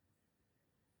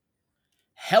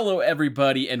Hello,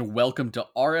 everybody, and welcome to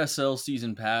RSL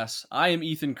Season Pass. I am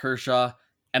Ethan Kershaw,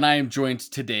 and I am joined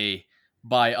today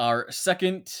by our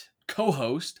second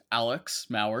co-host, Alex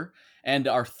Maurer, and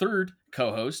our third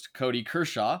co-host, Cody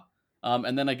Kershaw,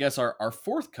 and then I guess our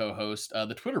fourth co-host,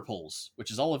 the Twitter polls,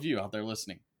 which is all of you out there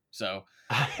listening. So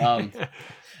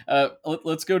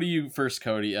let's go to you first,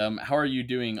 Cody. How are you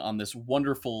doing on this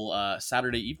wonderful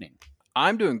Saturday evening?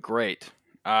 I'm doing great.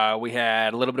 We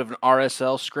had a little bit of an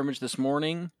RSL scrimmage this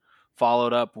morning,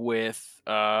 followed up with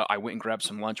I went and grabbed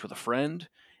some lunch with a friend,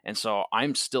 and so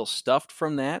I'm still stuffed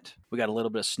from that. We got a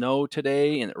little bit of snow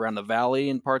today around the valley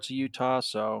in parts of Utah,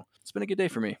 so it's been a good day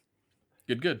for me.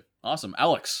 Good. Awesome.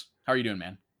 Alex, how are you doing,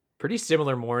 man? Pretty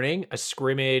similar morning, a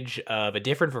scrimmage of a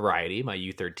different variety. My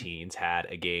U13s had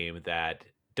a game that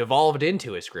devolved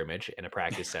into a scrimmage and a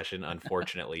practice session,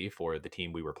 unfortunately, for the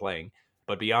team we were playing.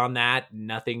 But beyond that,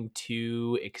 nothing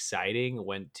too exciting.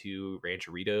 Went to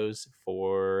Rancheritos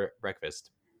for breakfast.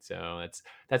 So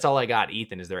that's all I got.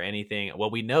 Ethan, is there anything?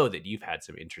 Well, we know that you've had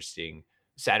some interesting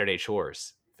Saturday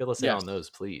chores. Fill us in on those,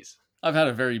 please. I've had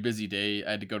a very busy day.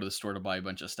 I had to go to the store to buy a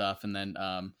bunch of stuff, and then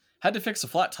had to fix a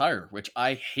flat tire, which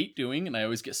I hate doing, and I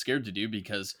always get scared to do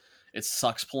because it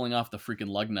sucks pulling off the freaking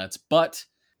lug nuts. But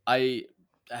I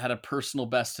had a personal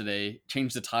best today,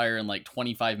 changed the tire in like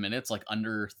 25 minutes, like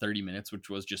under 30 minutes, which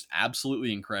was just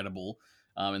absolutely incredible.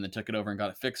 And then took it over and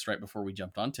got it fixed right before we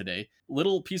jumped on today.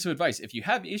 Little piece of advice: if you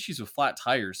have issues with flat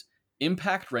tires,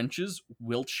 impact wrenches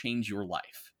will change your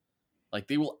life. Like,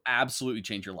 they will absolutely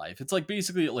change your life. It's like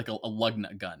basically like a lug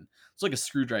nut gun. It's like a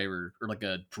screwdriver or like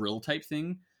a drill type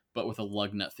thing, but with a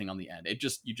lug nut thing on the end.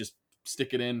 You just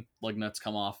stick it in, lug nuts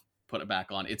come off, put it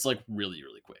back on. It's like really,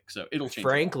 really quick. So it'll change.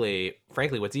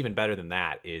 Frankly, what's even better than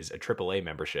that is a AAA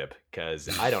membership,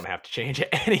 because I don't have to change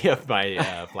any of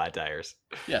my flat tires.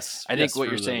 Yes. I think what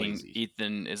you're saying,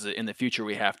 Ethan, is that in the future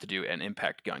we have to do an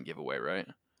impact gun giveaway, right?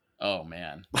 Oh,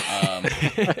 man.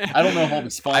 I don't know if I'll be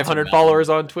sponsored. 500 followers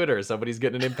on Twitter. Somebody's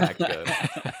getting an impact gun.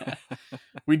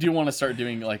 We do want to start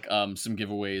doing like some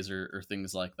giveaways or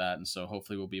things like that. And so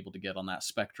hopefully we'll be able to get on that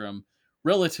spectrum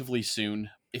relatively soon.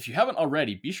 If you haven't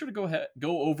already, be sure to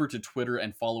go over to Twitter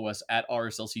and follow us at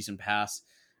RSL Season Pass.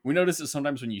 We notice that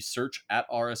sometimes when you search at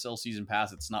RSL Season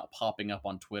Pass, it's not popping up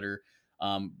on Twitter.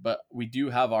 But we do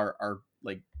have our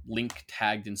like link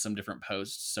tagged in some different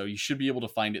posts, so you should be able to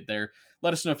find it there.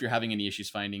 Let us know if you're having any issues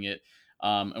finding it.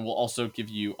 And we'll also give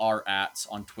you our @s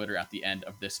on Twitter at the end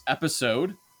of this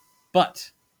episode.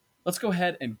 But let's go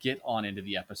ahead and get on into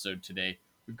the episode today.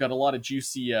 We've got a lot of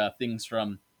juicy things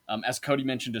from, as Cody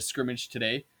mentioned, a scrimmage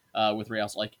today with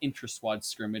Real's like intrasquad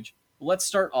scrimmage. But let's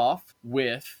start off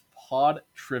with pod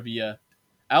trivia.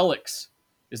 Alex,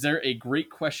 is there a great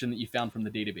question that you found from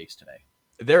the database today?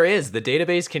 There is. The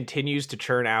database continues to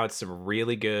churn out some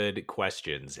really good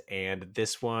questions, and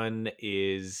this one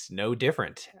is no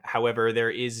different. However,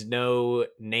 there is no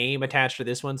name attached to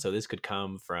this one, so this could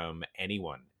come from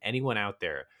anyone out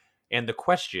there. And the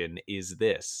question is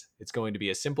this. It's going to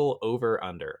be a simple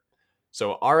over-under.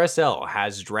 So RSL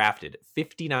has drafted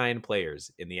 59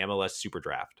 players in the MLS Super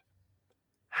Draft.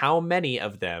 How many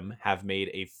of them have made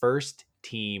a first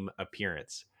team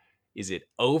appearance? Is it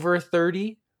over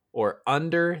 30 or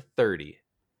under 30?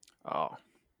 Oh,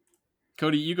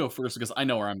 Cody, you go first because I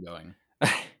know where I'm going.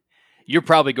 You're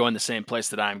probably going the same place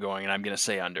that I'm going, and I'm going to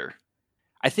say under.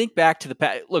 I think back to the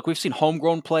past. Look, we've seen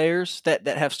homegrown players that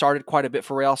have started quite a bit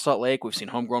for Real Salt Lake. We've seen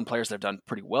homegrown players that have done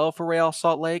pretty well for Real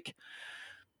Salt Lake.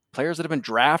 Players that have been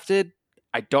drafted,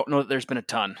 I don't know that there's been a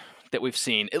ton that we've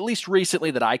seen, at least recently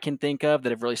that I can think of, that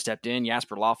have really stepped in.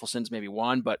 Jasper Löffelsend's maybe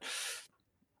one, but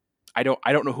I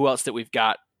don't know who else that we've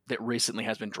got that recently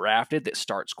has been drafted that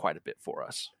starts quite a bit for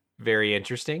us. Very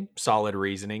interesting. Solid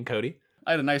reasoning, Cody.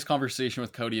 I had a nice conversation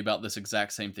with Cody about this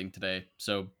exact same thing today.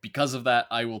 So because of that,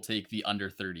 I will take the under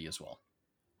 30 as well.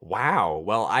 Wow.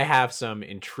 Well, I have some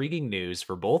intriguing news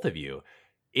for both of you.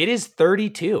 It is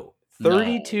 32.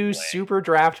 32 Super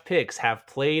Draft picks have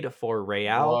played for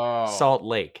Real Salt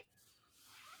Lake.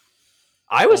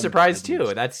 I was surprised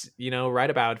too. That's, right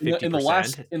about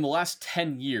 50%. In the last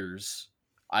 10 years,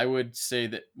 I would say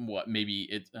that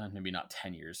maybe not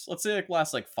 10 years. Let's say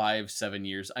last 5-7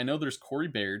 years. I know there's Corey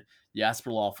Baird,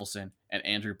 Jasper Löffelsend, and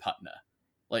Andrew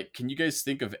Putna. Can you guys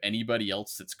think of anybody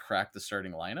else that's cracked the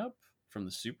starting lineup from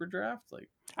the Super Draft?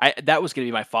 That was going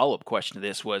to be my follow-up question to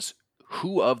this was,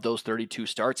 who of those 32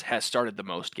 starts has started the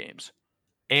most games?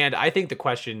 And I think the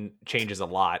question changes a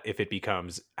lot if it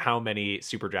becomes how many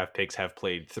Super Draft picks have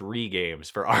played 3 games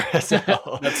for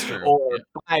RSL. That's true. Or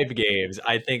 5 games.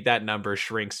 I think that number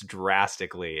shrinks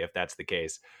drastically if that's the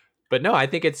case. But no, I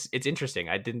think it's interesting.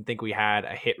 I didn't think we had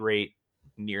a hit rate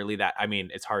nearly that. I mean,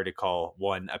 it's hard to call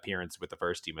one appearance with the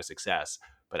first team a success,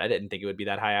 but I didn't think it would be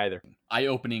that high either.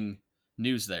 Eye-opening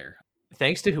news there.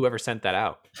 Thanks to whoever sent that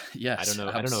out. Yes, I don't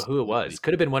know. absolutely. I don't know who it was.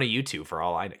 Could have been one of you two for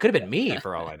all I know. Could have been me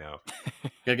for all I know.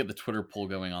 Gotta get the Twitter poll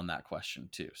going on that question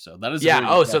too. So that is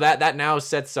So that now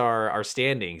sets our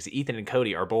standings. Ethan and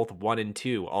Cody are both 1 and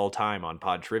 2 all time on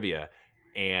Pod Trivia,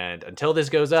 and until this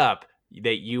goes up,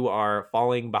 that you are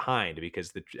falling behind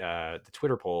because the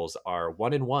Twitter polls are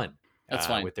 1 and 1. That's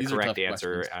fine. With the correct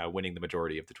answer winning the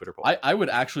majority of the Twitter poll. I would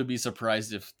actually be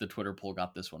surprised if the Twitter poll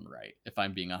got this one right, if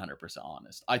I'm being 100%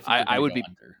 honest. I think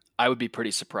I would be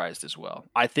pretty surprised as well.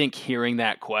 I think hearing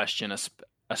that question,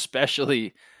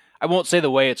 especially, I won't say the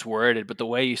way it's worded, but the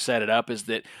way you set it up is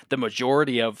that the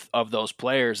majority of those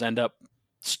players end up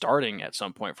starting at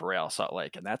some point for Real Salt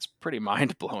Lake, and that's pretty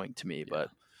mind-blowing to me. Yeah, but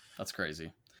that's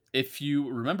crazy. If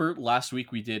you remember, last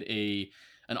week we did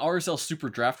an RSL Super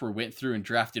Draft where we went through and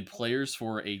drafted players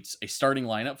for a starting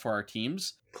lineup for our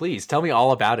teams. Please tell me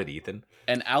all about it, Ethan.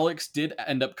 And Alex did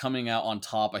end up coming out on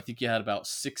top. I think he had about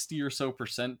 60 or so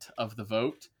 % of the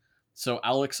vote. So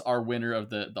Alex, our winner of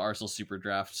the RSL Super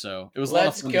Draft. So it was a lot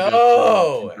of fun to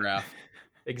go through draft.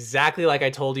 Exactly like I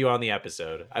told you on the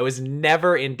episode. I was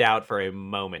never in doubt for a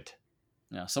moment.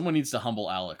 Yeah, someone needs to humble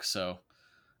Alex. So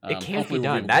it can't be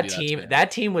done. That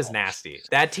team was nasty.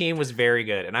 That team was very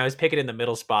good. And I was picking in the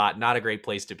middle spot. Not a great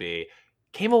place to be.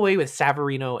 Came away with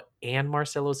Savarino and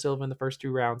Marcelo Silva in the first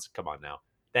 2 rounds. Come on now.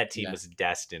 That team was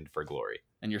destined for glory.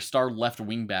 And your star left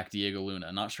wingback, Diego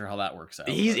Luna. Not sure how that works out.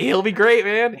 He'll be great,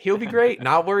 man. He'll be great.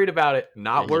 Not worried about it.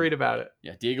 Worried about it.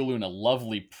 Yeah, Diego Luna,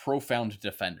 lovely, profound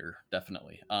defender.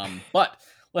 Definitely. But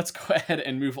let's go ahead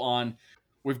and move on.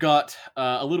 We've got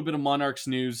a little bit of Monarchs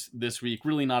news this week.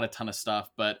 Really not a ton of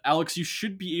stuff, but Alex, you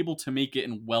should be able to make it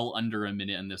in well under a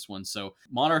minute in this one. So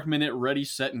Monarch Minute, ready,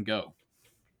 set, and go.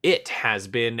 It has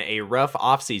been a rough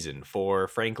offseason for,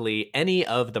 frankly, any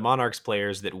of the Monarchs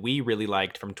players that we really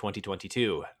liked from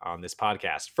 2022 on this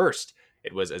podcast. First,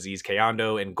 it was Aziz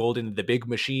Kayando and Golden the Big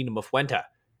Machine Mufuenta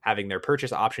having their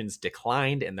purchase options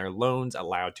declined and their loans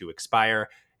allowed to expire.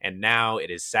 And now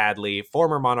it is sadly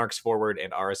former Monarchs forward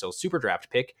and RSL Super Draft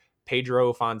pick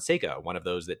Pedro Fonseca, one of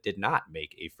those that did not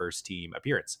make a first team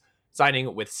appearance,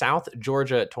 signing with South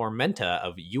Georgia Tormenta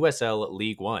of USL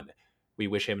League One. We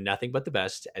wish him nothing but the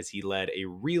best as he led a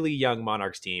really young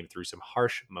Monarchs team through some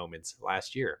harsh moments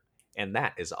last year. And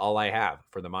that is all I have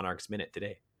for the Monarchs Minute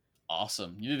today.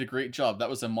 Awesome. You did a great job. That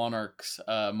was a Monarch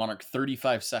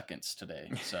 35 seconds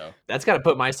today. So that's got to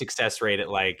put my success rate at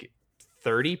like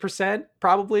 30%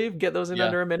 probably, get those in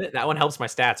under a minute. That one helps my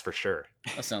stats for sure.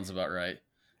 That sounds about right.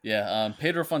 Yeah,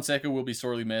 Pedro Fonseca will be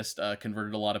sorely missed.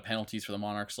 Converted a lot of penalties for the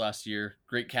Monarchs last year.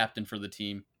 Great captain for the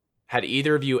team. Had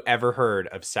either of you ever heard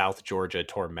of South Georgia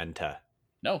Tormenta?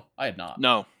 No, I had not.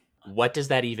 No. What does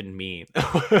that even mean?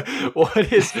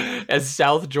 What is a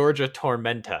South Georgia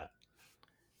Tormenta?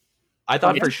 I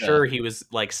thought for sure he was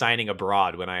like signing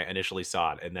abroad when I initially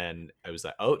saw it. And then I was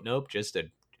like, oh, nope, just a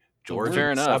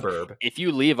Georgia suburb. If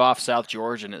you leave off South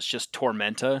Georgia and it's just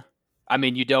Tormenta, I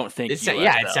mean, you don't think. It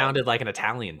sounded like an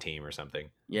Italian team or something.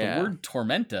 Yeah. The word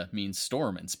tormenta means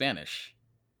storm in Spanish.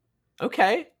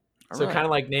 Okay. So kind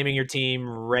of like naming your team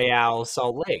Real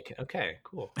Salt Lake. Okay,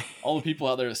 cool. All the people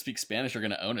out there that speak Spanish are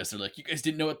going to own us. They're like, you guys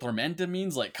didn't know what tormenta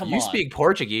means? Like, come on. You speak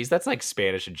Portuguese. That's like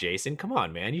Spanish adjacent. Come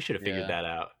on, man. You should have figured that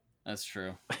out. That's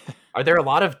true. Are there a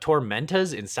lot of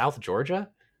tormentas in South Georgia?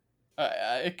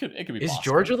 It could be. Is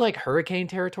Georgia like hurricane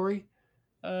territory?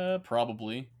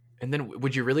 Probably. And then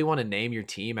would you really want to name your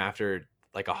team after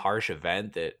like a harsh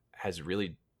event that has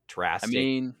really drastic? I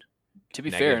mean, to be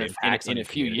fair, in a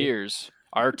few years,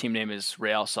 our team name is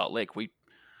Real Salt Lake. We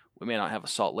may not have a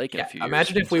Salt Lake in a few years.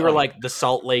 Imagine if we were like the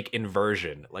Salt Lake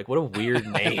inversion. Like, what a weird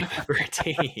name for a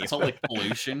team. Salt Lake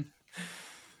pollution.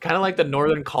 Kind of like the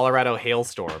Northern Colorado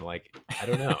hailstorm. Like, I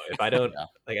don't know if I don't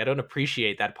I don't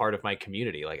appreciate that part of my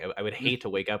community. Like, I would hate to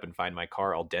wake up and find my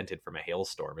car all dented from a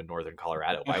hailstorm in Northern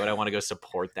Colorado. Why would I want to go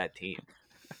support that team?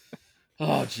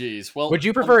 Oh, geez. Well, would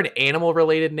you prefer an animal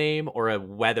related name or a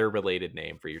weather related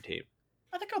name for your team?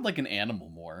 I think I'd like an animal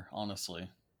more, honestly.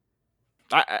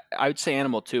 I would say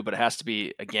animal too, but it has to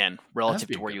be, again, relative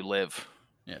to where you live.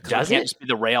 Yeah, it can't just be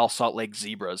the Real Salt Lake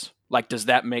Zebras. Like, does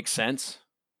that make sense?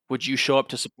 Would you show up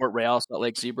to support Real Salt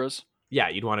Lake Zebras? Yeah,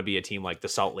 you'd want to be a team like the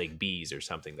Salt Lake Bees or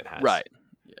something that has right.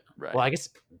 Yeah, right. Well, I guess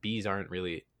bees aren't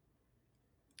really.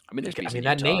 I mean,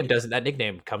 that name doesn't. That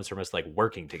nickname comes from us like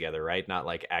working together, right? Not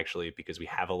like actually because we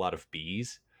have a lot of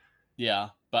bees. Yeah,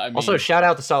 but I mean, also shout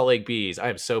out the Salt Lake Bees. I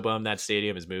am so bummed that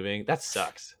stadium is moving. That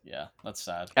sucks. Yeah, that's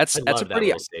sad. That's a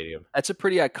pretty stadium. That's a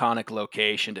pretty iconic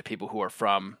location to people who are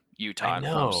from Utah and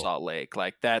from Salt Lake.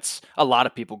 Like, that's a lot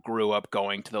of people grew up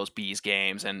going to those Bees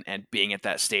games and being at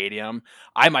that stadium.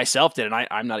 I myself did, and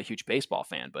I'm not a huge baseball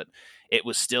fan, but it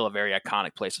was still a very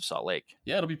iconic place of Salt Lake.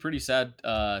 Yeah, it'll be pretty sad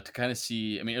to kind of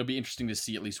see. I mean, it'll be interesting to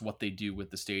see at least what they do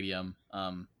with the stadium,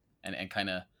 and kind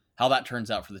of how that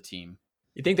turns out for the team.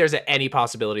 You think there's any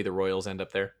possibility the Royals end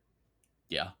up there?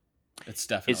 Yeah, it's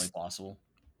definitely possible.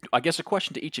 I guess a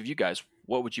question to each of you guys: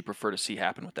 what would you prefer to see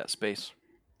happen with that space?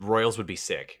 Royals would be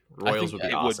sick. Royals would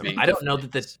be awesome. I don't know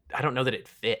that it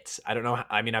fits. I don't know.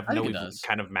 I mean, I know we've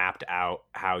kind of mapped out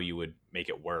how you would make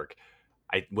it work.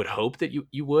 I would hope that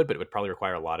you would, but it would probably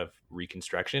require a lot of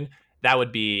reconstruction. That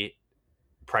would be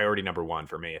priority number one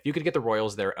for me. If you could get the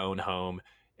Royals their own home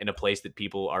in a place that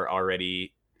people are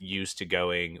already used to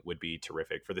going, would be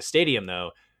terrific. For the stadium,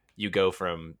 though, you go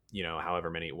from, however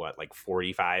many, like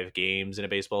 45 games in a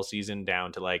baseball season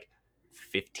down to like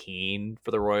 15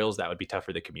 for the Royals. That would be tough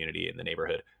for the community in the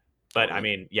neighborhood. But I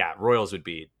mean, yeah, Royals would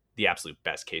be the absolute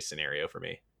best case scenario for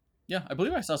me. Yeah, I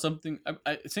believe I saw something.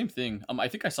 Same thing. I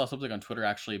think I saw something on Twitter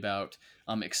actually about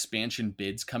expansion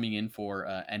bids coming in for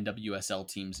NWSL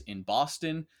teams in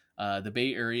Boston, the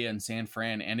Bay Area, and San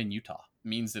Fran, and in Utah. It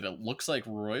means that it looks like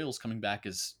Royals coming back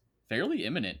is fairly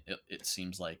imminent. It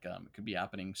seems like it could be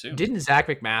happening soon. Didn't Zach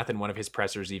McMath in one of his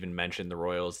pressers even mention the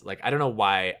Royals? Like, I don't know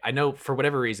why. I know for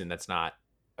whatever reason that's not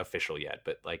official yet,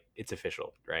 but like it's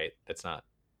official, right?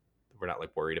 We're not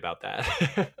like worried about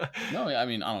that. No, I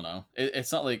mean, I don't know.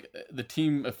 It's not like the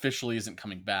team officially isn't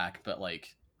coming back, but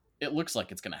like it looks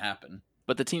like it's going to happen.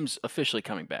 But the team's officially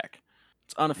coming back.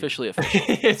 It's unofficially official.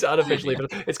 It's unofficially.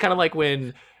 It's kind of like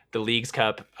when the Leagues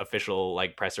Cup official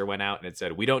like presser went out and it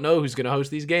said, we don't know who's going to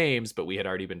host these games, but we had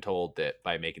already been told that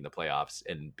by making the playoffs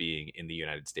and being in the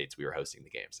United States, we were hosting the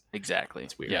games. Exactly.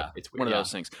 It's weird. Yeah, it's weird. One of those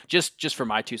things. Just for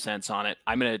my 2 cents on it,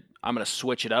 I'm gonna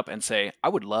switch it up and say I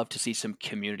would love to see some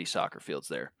community soccer fields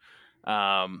there.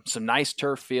 Some nice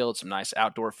turf fields, some nice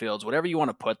outdoor fields, whatever you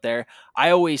want to put there. I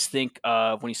always think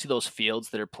of when you see those fields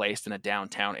that are placed in a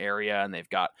downtown area and they've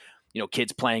got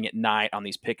kids playing at night on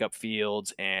these pickup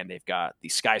fields, and they've got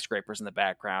these skyscrapers in the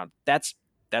background. That's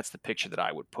the picture that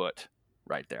I would put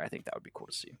right there. I think that would be cool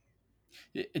to see.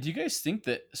 Do you guys think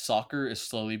that soccer is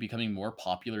slowly becoming more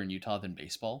popular in Utah than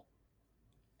baseball?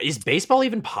 Is baseball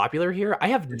even popular here? I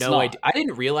have no idea. I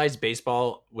didn't realize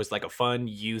baseball was like a fun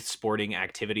youth sporting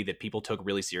activity that people took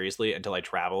really seriously until I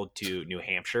traveled to New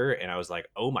Hampshire, and I was like,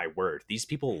 oh my word, these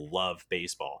people love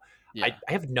baseball. Yeah.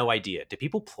 I have no idea. Do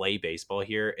people play baseball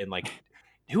here? And like,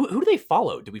 who do they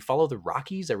follow? Do we follow the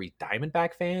Rockies? Are we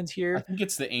Diamondback fans here? I think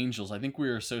it's the Angels. I think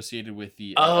we're associated with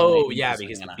the. Yeah,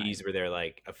 because the Bees were their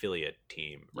like affiliate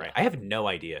team, right? Yeah. I have no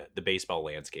idea the baseball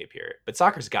landscape here, but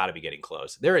soccer's got to be getting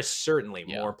close. There is certainly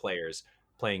more players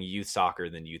playing youth soccer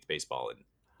than youth baseball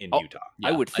in Utah. Yeah,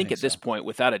 I would think at this point,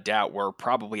 without a doubt, we're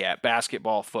probably at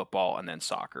basketball, football, and then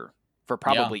soccer. For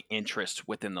probably interest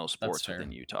within those sports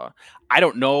within Utah. I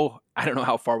don't know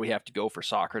how far we have to go for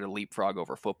soccer to leapfrog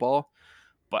over football,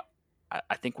 but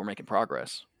I think we're making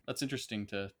progress. That's interesting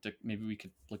to maybe we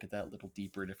could look at that a little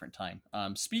deeper a different time.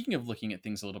 Speaking of looking at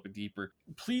things a little bit deeper,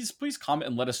 please comment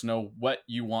and let us know what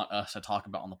you want us to talk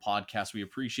about on the podcast. We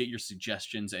appreciate your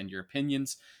suggestions and your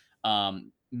opinions. Med_Fizz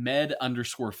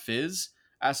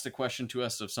asked a question to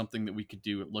us of something that we could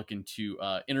do, look into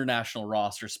international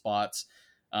roster spots,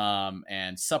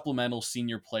 and supplemental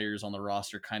senior players on the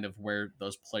roster, kind of where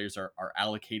those players are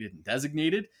allocated and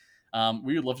designated.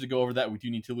 We would love to go over that. We do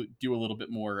need to do a little bit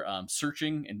more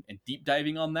searching and deep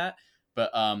diving on that,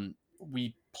 but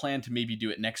we plan to maybe do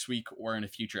it next week or in a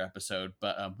future episode,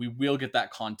 but we will get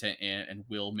that content in and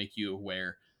we'll make you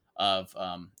aware of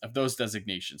those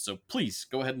designations. So please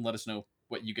go ahead and let us know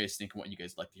what you guys think and what you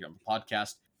guys like to hear on the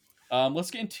podcast. Let's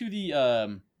get into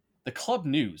the club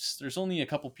news. There's only a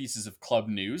couple pieces of club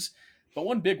news, but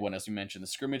one big one, as we mentioned, the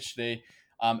scrimmage today.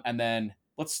 And then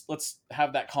let's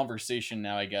have that conversation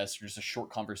now, I guess, or just a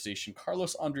short conversation.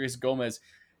 Carlos Andres Gomez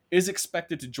is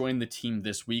expected to join the team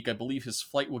this week. I believe his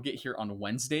flight will get here on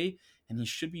Wednesday, and he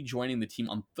should be joining the team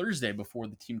on Thursday before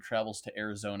the team travels to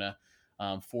Arizona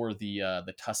for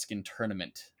the Tuscan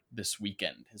tournament this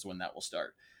weekend is when that will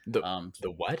start. The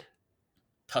what?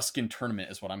 Tuscan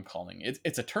tournament is what I'm calling it.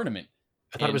 It's a tournament.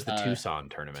 I thought it was the Tucson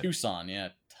tournament. Tucson, yeah.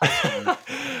 Tucson.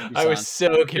 I was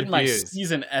so confused. My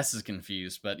C's and S is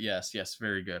confused, but yes,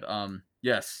 very good.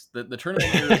 Yes, the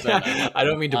tournament in Arizona. I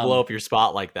don't mean to blow up your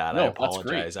spot like that. No, I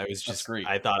apologize. That's I was just great.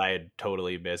 I thought I had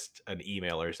totally missed an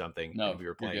email or something. No, we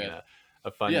were playing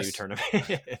a fun new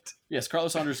tournament. Yes,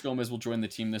 Carlos Andres Gomez will join the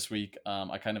team this week.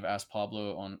 I kind of asked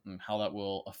Pablo on how that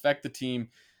will affect the team,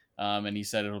 and he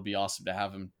said it'll be awesome to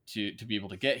have him to be able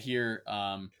to get here.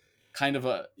 Kind of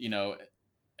a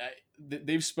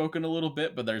they've spoken a little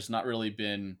bit, but there's not really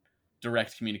been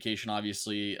direct communication.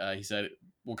 Obviously, he said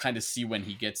we'll kind of see when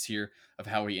he gets here of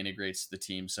how he integrates the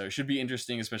team. So it should be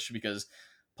interesting, especially because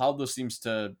Pablo seems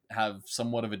to have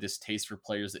somewhat of a distaste for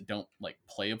players that don't like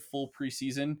play a full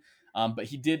preseason. But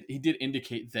he did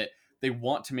indicate that they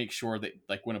want to make sure that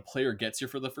like when a player gets here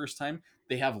for the first time,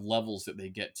 they have levels that they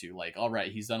get to. Like, all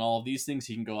right, he's done all of these things,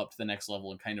 he can go up to the next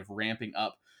level and kind of ramping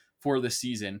up for the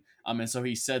season. And so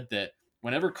he said that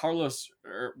whenever Carlos,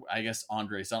 or I guess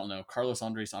Andres, I don't know, Carlos,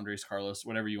 Andres, Carlos,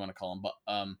 whatever you want to call him,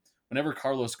 but whenever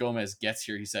Carlos Gomez gets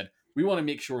here, he said, we want to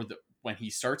make sure that when he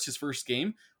starts his first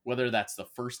game, whether that's the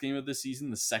first game of the season,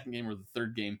 the second game, or the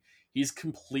third game, he's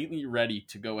completely ready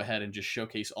to go ahead and just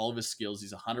showcase all of his skills.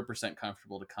 He's 100%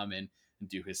 comfortable to come in and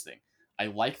do his thing. I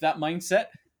like that mindset,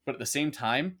 but at the same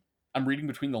time, I'm reading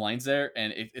between the lines there,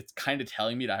 and it's kind of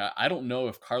telling me that I don't know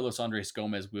if Carlos Andres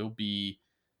Gomez will be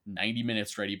 90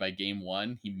 minutes ready by game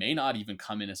one. He may not even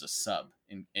come in as a sub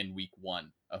in week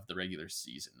one of the regular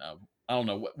season. I don't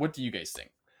know. What do you guys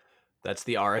think? That's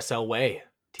the RSL way.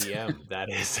 TM. That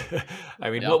is, I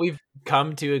mean, Yeah. what we've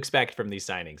come to expect from these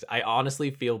signings. I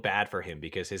honestly feel bad for him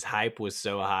because his hype was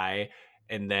so high,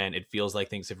 and then it feels like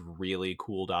things have really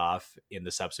cooled off in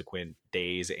the subsequent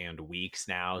days and weeks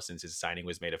now since his signing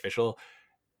was made official.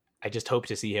 I just hope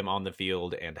to see him on the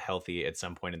field and healthy at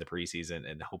some point in the preseason.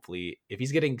 And hopefully, if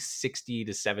he's getting 60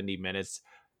 to 70 minutes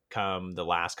come the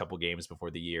last couple games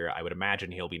before the year, I would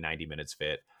imagine he'll be 90 minutes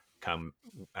fit come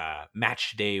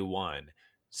match day one.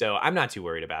 So I'm not too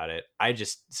worried about it. I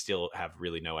just still have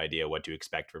really no idea what to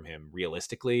expect from him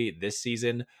realistically this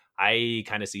season. I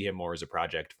kind of see him more as a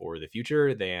project for the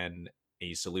future than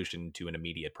a solution to an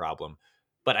immediate problem.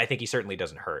 But I think he certainly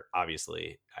doesn't hurt.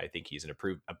 Obviously, I think he's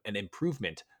an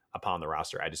improvement upon the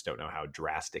roster. I just don't know how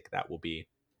drastic that will be.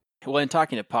 Well, in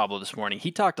talking to Pablo this morning,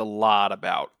 he talked a lot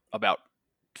about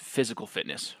physical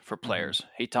fitness for players.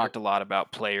 Mm-hmm. He talked a lot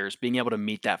about players being able to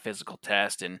meet that physical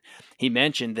test, and he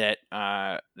mentioned that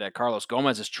that Carlos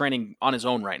Gomez is training on his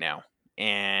own right now.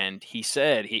 And he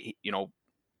said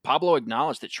Pablo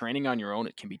acknowledged that training on your own,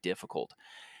 it can be difficult.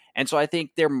 And so I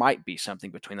think there might be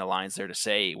something between the lines there to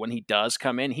say when he does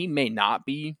come in, he may not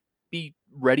be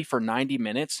ready for 90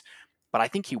 minutes, but I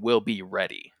think he will be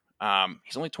ready.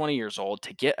 He's only 20 years old.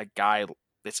 To get a guy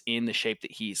that's in the shape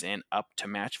that he's in up to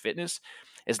match fitness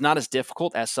is not as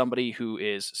difficult as somebody who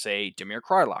is, say, Damir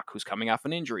Kreilach, who's coming off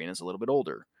an injury and is a little bit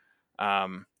older.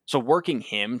 So working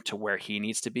him to where he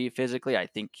needs to be physically, I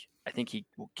think he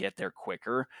will get there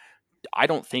quicker. I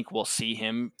don't think we'll see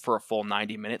him for a full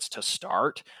 90 minutes to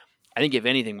start. I think if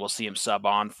anything, we'll see him sub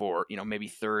on for, maybe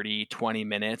 30, 20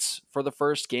 minutes for the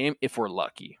first game if we're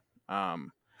lucky.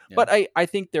 But I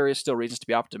think there is still reasons to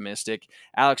be optimistic.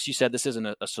 Alex, you said this isn't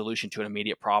a solution to an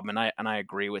immediate problem, and I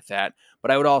agree with that. But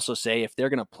I would also say if they're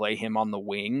going to play him on the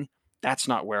wing, that's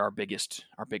not where our biggest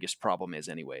problem is,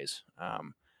 anyways.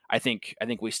 I think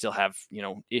we still have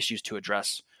issues to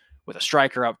address with a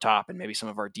striker up top and maybe some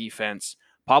of our defense.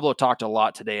 Pablo talked a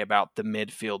lot today about the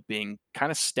midfield being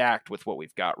kind of stacked with what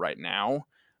we've got right now.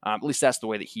 At least that's the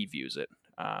way that he views it.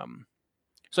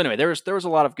 So anyway, there was a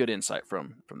lot of good insight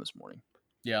from this morning.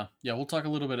 Yeah, we'll talk a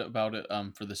little bit about it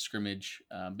for the scrimmage.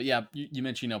 But yeah, you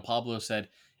mentioned, Pablo said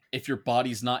if your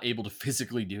body's not able to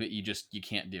physically do it, you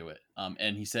can't do it.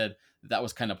 And he said that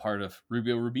was kind of part of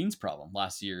Rubio Rubin's problem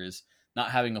last year, is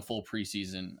not having a full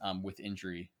preseason with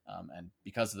injury. And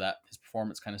because of that, his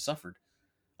performance kind of suffered.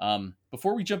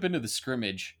 Before we jump into the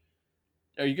scrimmage,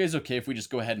 are you guys okay if we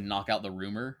just go ahead and knock out the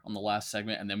rumor on the last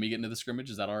segment and then we get into the scrimmage?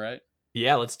 Is that all right?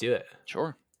 Yeah, let's do it.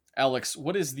 Sure. Alex,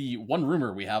 what is the one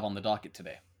rumor we have on the docket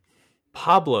today?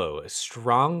 Pablo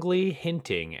strongly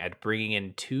hinting at bringing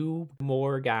in 2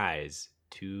 more guys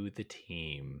to the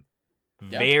team.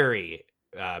 Yeah. Very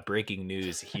breaking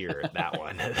news here, that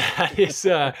one. That is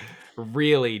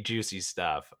really juicy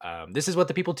stuff. This is what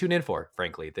the people tune in for,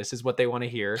 frankly. This is what they want to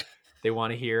hear. They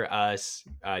want to hear us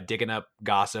digging up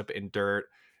gossip and dirt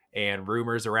and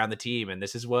rumors around the team, and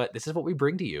this is what we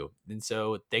bring to you. And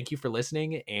so thank you for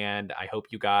listening, and I hope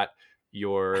you got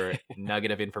your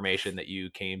nugget of information that you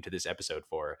came to this episode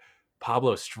for.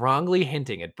 Pablo strongly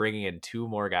hinting at bringing in 2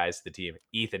 more guys to the team.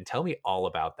 Ethan, tell me all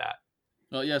about that.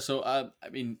 Well, yeah, so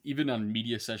even on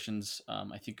media sessions,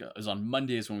 I think it was on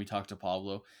Mondays when we talked to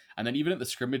Pablo, and then even at the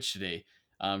scrimmage today,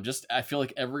 I feel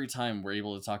like every time we're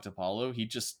able to talk to Pablo, he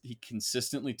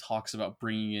consistently talks about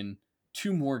bringing in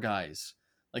 2 more guys.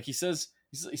 Like he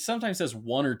sometimes says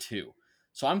 1 or 2.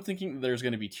 So I'm thinking there's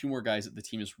going to be 2 more guys that the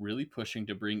team is really pushing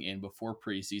to bring in before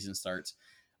preseason starts.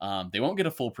 They won't get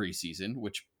a full preseason,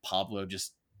 which Pablo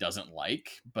just doesn't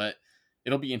like, but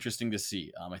it'll be interesting to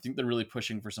see. I think they're really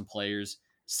pushing for some players,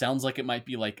 sounds like it might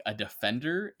be like a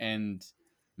defender and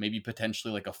maybe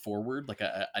potentially like a forward, like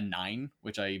a 9,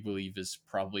 which I believe is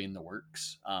probably in the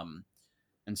works.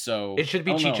 And so It should I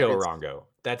be don't know. Chicho Arango.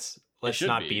 Let's Should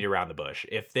not be. beat around the bush.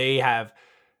 If they have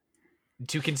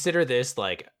to consider this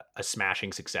like a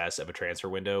smashing success of a transfer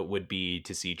window, would be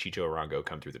to see Chicho Arango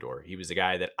come through the door. He was the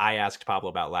guy that I asked Pablo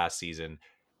about last season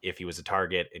if he was a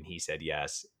target, and he said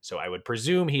yes. So I would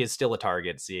presume he is still a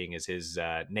target, seeing as his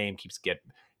name keeps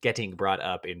getting brought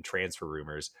up in transfer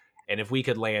rumors. And if we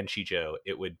could land Chicho,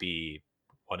 it would be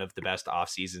one of the best off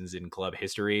seasons in club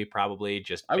history, probably,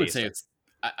 just I would based say on it's.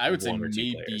 I would say one or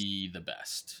two players. maybe the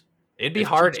best. It'd be If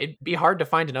hard. Chicho, It'd be hard to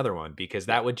find another one, because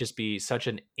yeah, that would just be such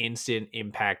an instant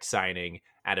impact signing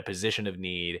at a position of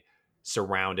need,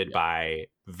 surrounded yeah, by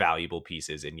valuable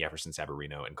pieces in Jefferson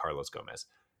Savarino and Carlos Gomez.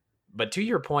 But to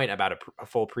your point about a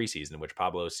full preseason, which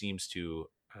Pablo seems to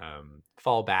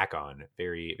fall back on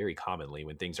very, very commonly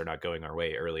when things are not going our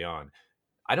way early on,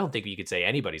 I don't think you could say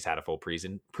anybody's had a full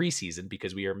preseason,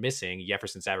 because we are missing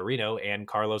Jefferson Savarino and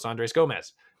Carlos Andres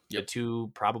Gomez, the yep.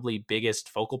 two probably biggest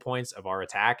focal points of our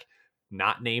attack,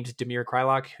 not named Damir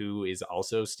Kreilach, who is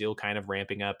also still kind of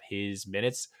ramping up his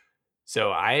minutes.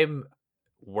 So I'm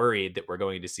worried that we're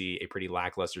going to see a pretty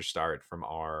lackluster start from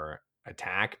our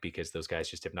attack, because those guys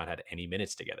just have not had any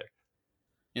minutes together.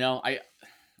 You know, I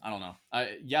don't know.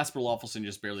 Jasper Löffelsend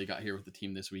just barely got here with the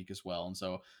team this week as well, and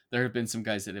so there have been some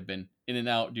guys that have been in and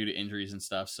out due to injuries and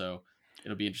stuff. So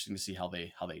it'll be interesting to see how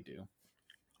they do.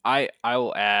 I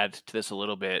will add to this a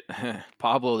little bit.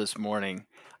 Pablo this morning,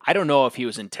 I don't know if he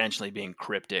was intentionally being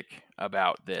cryptic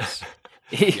about this.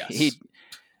 Yes.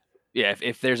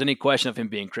 If there's any question of him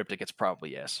being cryptic, it's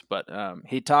probably yes. But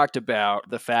he talked about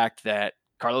the fact that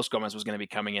Carlos Gomez was going to be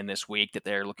coming in this week, that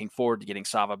they're looking forward to getting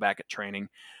Sava back at training.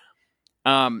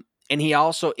 And he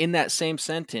also, in that same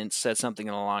sentence, said something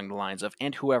along the lines of,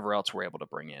 and whoever else we're able to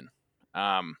bring in.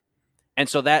 And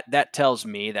so that tells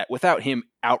me that without him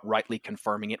outrightly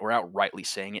confirming it or outrightly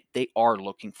saying it, they are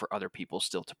looking for other people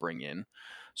still to bring in.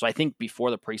 So I think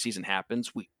before the preseason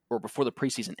happens, before the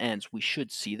preseason ends, we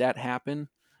should see that happen.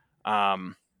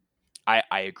 I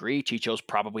agree. Chicho's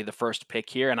probably the first pick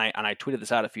here, and I tweeted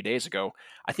this out a few days ago.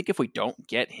 I think if we don't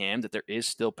get him, that there is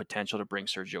still potential to bring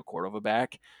Sergio Cordova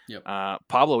back. Yep.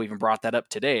 Pablo even brought that up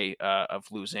today of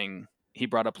losing. He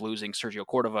brought up losing Sergio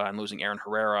Cordova and losing Aaron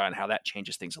Herrera and how that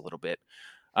changes things a little bit.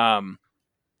 I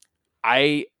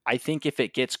think if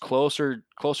it gets closer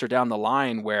down the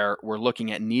line where we're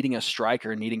looking at needing a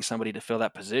striker, needing somebody to fill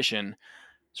that position,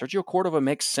 Sergio Cordova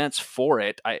makes sense for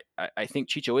it. I think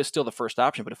Chicho is still the first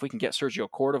option, but if we can get Sergio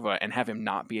Cordova and have him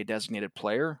not be a designated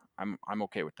player, I'm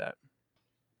okay with that.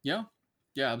 Yeah,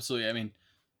 absolutely. I mean,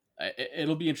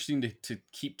 it'll be interesting to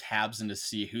keep tabs and to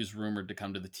see who's rumored to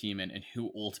come to the team and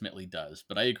who ultimately does.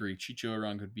 But I agree, Chicho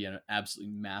Arango would be an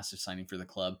absolutely massive signing for the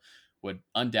club. Would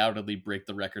undoubtedly break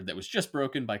the record that was just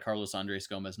broken by Carlos Andres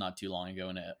Gomez not too long ago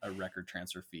in a record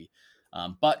transfer fee.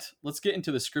 But let's get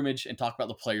into the scrimmage and talk about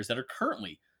the players that are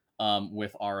currently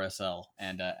with RSL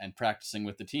and practicing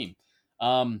with the team.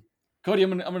 Cody,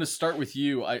 I'm gonna start with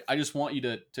you. I just want you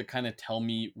to kind of tell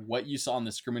me what you saw in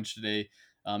the scrimmage today.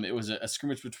 It was a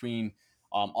scrimmage between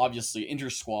obviously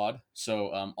inter-squad, so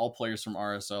all players from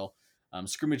RSL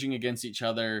scrimmaging against each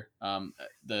other.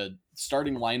 The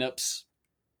starting lineups,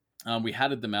 we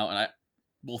had them out, and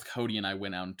both Cody and I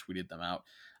went out and tweeted them out.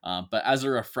 But as a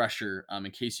refresher,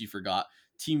 in case you forgot,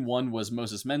 Team 1 was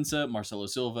Moses Mensah, Marcelo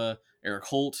Silva, Eric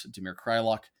Holt, Damir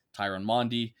Kreilach, Tyrone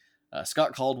Mondi,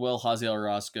 Scott Caldwell, Haziel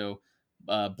Orozco,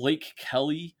 Blake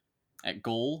Kelly at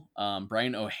goal,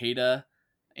 Brian Ojeda,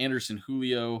 Anderson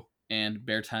Julio, and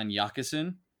Bertan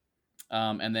Jakison.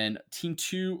 And then Team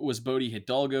 2 was Bodie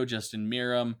Hidalgo, Justin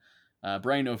Miram,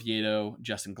 Brian Oviedo,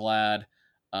 Justin Glad,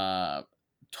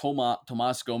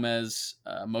 Tomas Gomez,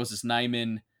 Moses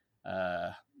Nyman,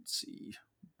 let's see,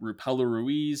 Rupello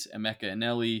Ruiz, Emeka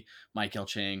Anelli, Michael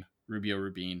Chang, Rubio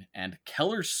Rubin, and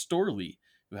Keller Storley,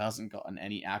 who hasn't gotten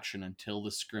any action until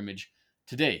the scrimmage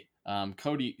today.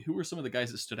 Cody, who were some of the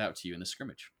guys that stood out to you in the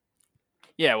scrimmage?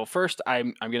 Yeah, well, first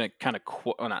I'm going to kind of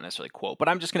quote, well, not necessarily quote, but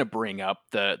I'm just going to bring up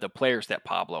the players that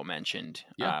Pablo mentioned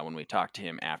when we talked to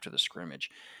him after the scrimmage.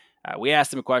 We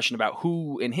asked him a question about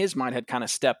who, in his mind, had kind of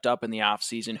stepped up in the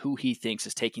offseason, who he thinks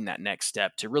is taking that next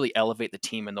step to really elevate the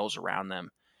team and those around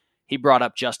them. He brought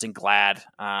up Justin Glad.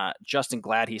 Justin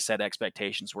Glad, he said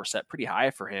expectations were set pretty high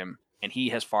for him, and he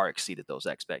has far exceeded those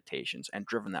expectations and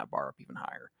driven that bar up even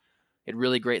higher. He had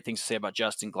really great things to say about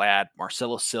Justin Glad,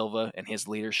 Marcelo Silva and his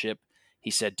leadership.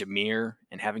 He said Damir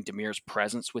and having Damir's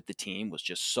presence with the team was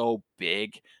just so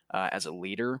big as a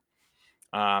leader.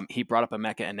 He brought up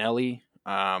Emeka Anelli,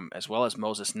 as well as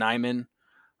Moses Nyman.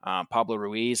 Pablo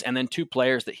Ruiz, and then two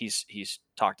players that he's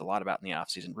talked a lot about in the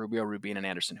offseason, Rubio Rubin and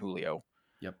Anderson Julio.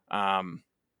 Yep. And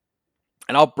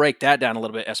I'll break that down a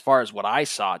little bit. As far as what I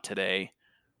saw today,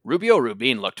 Rubio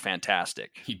Rubin looked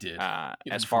fantastic. He did.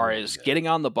 As far as getting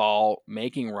on the ball,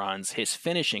 making runs, his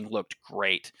finishing looked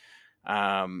great.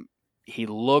 He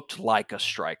looked like a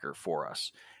striker for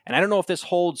us. And I don't know if this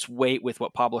holds weight with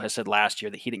what Pablo has said last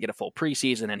year, that he didn't get a full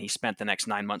preseason and he spent the next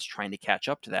 9 months trying to catch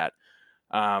up to that.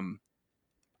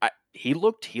 He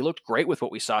looked great with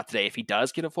what we saw today. If he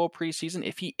does get a full preseason,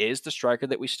 if he is the striker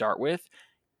that we start with,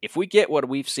 if we get what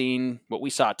we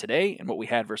saw today and what we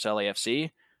had versus LAFC,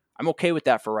 I'm okay with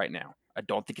that for right now. I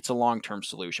don't think it's a long-term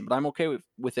solution, but I'm okay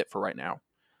with it for right now.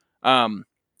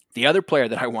 The other player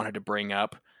that I wanted to bring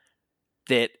up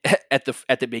that at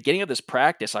the beginning of this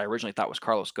practice, I originally thought was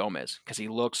Carlos Gomez, because he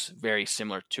looks very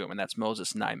similar to him, and that's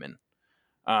Moses Nyman.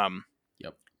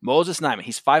 Yep. Moses Nyman,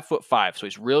 he's 5'5", so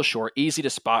he's real short, easy to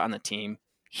spot on the team.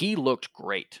 He looked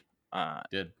great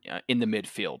in the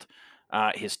midfield.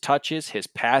 His touches, his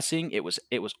passing, it was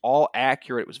all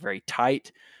accurate. It was very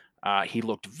tight. He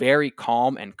looked very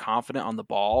calm and confident on the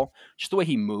ball. Just the way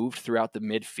he moved throughout the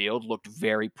midfield looked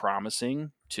very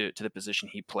promising to the position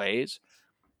he plays.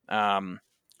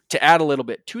 To add a little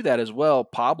bit to that as well,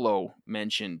 Pablo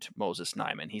mentioned Moses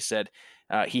Nyman. He said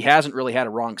he hasn't really had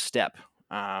a wrong step.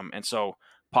 And so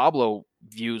Pablo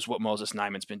views what Moses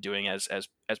Nyman's been doing as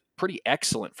pretty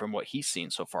excellent from what he's seen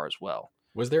so far as well.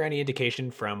 Was there any indication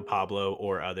from Pablo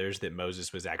or others that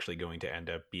Moses was actually going to end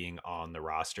up being on the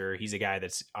roster? He's a guy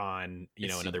that's on,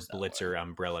 another Blitzer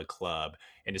umbrella club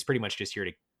and is pretty much just here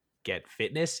to get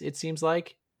fitness, it seems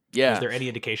like. Yeah. Was there any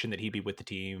indication that he'd be with the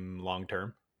team long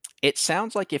term? It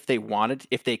sounds like if they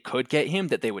could get him,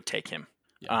 that they would take him.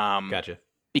 Yeah. Gotcha.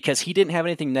 Because he didn't have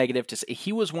anything negative to say.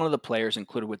 He was one of the players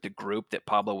included with the group that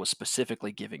Pablo was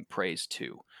specifically giving praise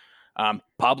to.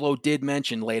 Pablo did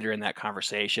mention later in that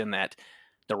conversation that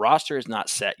the roster is not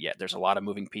set yet. There's a lot of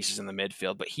moving pieces in the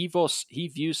midfield, but he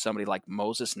views somebody like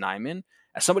Moses Nyman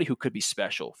as somebody who could be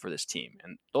special for this team.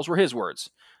 And those were his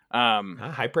words.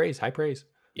 High praise.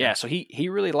 Yeah, so he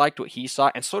really liked what he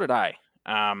saw, and so did I.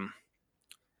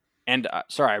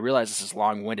 Sorry, I realize this is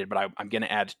long-winded, but I'm going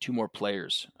to add two more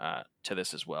players to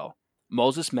this as well.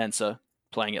 Moses Mensah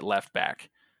playing at left back.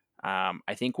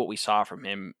 I think what we saw from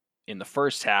him in the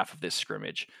first half of this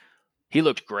scrimmage, he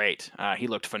looked great. He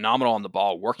looked phenomenal on the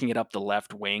ball, working it up the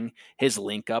left wing. His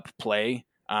link-up play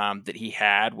that he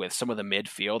had with some of the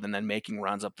midfield and then making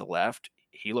runs up the left,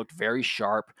 he looked very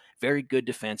sharp, very good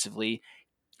defensively.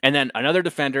 And then another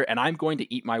defender, and I'm going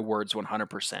to eat my words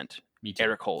 100%,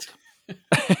 Eric Holt.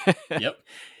 Yep.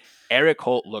 Eric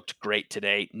Holt looked great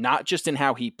today, not just in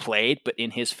how he played, but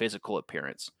in his physical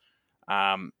appearance.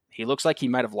 He looks like he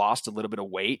might have lost a little bit of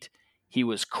weight. He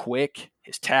was quick.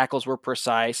 His tackles were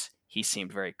precise. He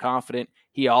seemed very confident.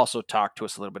 He also talked to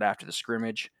us a little bit after the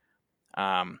scrimmage.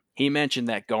 He mentioned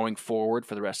that going forward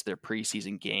for the rest of their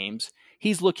preseason games,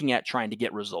 he's looking at trying to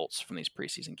get results from these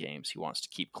preseason games. He wants to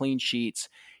keep clean sheets.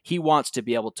 He wants to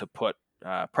be able to put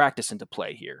practice into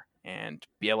play here and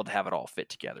be able to have it all fit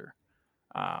together.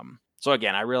 So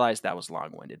again, I realized that was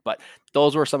long-winded, but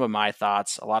those were some of my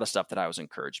thoughts. A lot of stuff that I was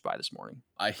encouraged by this morning.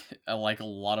 I like a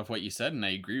lot of what you said, and I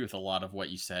agree with a lot of what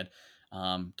you said.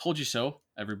 Told you so,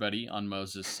 everybody, on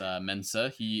Moses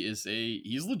Mensah.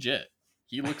 He's legit.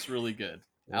 He looks really good.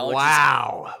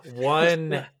 Wow.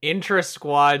 One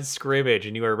intra-squad scrimmage,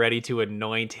 and you are ready to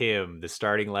anoint him the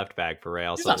starting left back for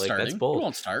Real Salt Lake. That's bold. He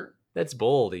won't start. That's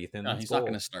bold, Ethan. No, he's not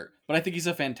going to start. But I think he's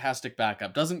a fantastic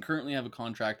backup. Doesn't currently have a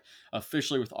contract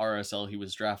officially with RSL. He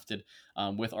was drafted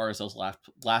with RSL's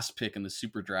last pick in the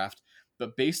Super Draft.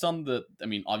 But based on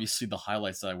obviously the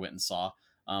highlights that I went and saw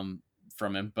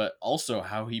from him, but also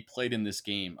how he played in this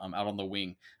game out on the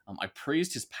wing, I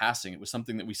praised his passing. It was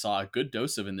something that we saw a good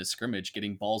dose of in this scrimmage,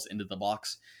 getting balls into the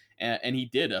box. And he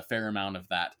did a fair amount of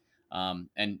that.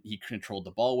 And he controlled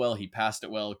the ball well. He passed it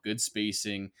well. Good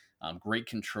spacing. Great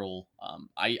control.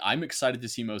 I'm excited to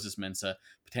see Moses Mensah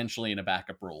potentially in a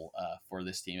backup role for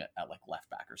this team at like left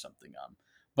back or something.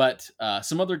 But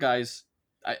some other guys,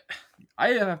 I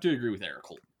have to agree with Eric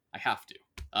Holt. I have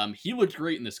to. He looked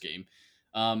great in this game,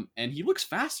 and he looks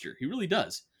faster. He really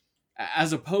does.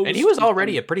 As opposed, and he was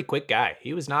already a pretty quick guy.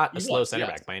 He was not a slow center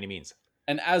back by any means.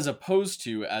 And as opposed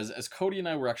to, as Cody and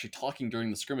I were actually talking during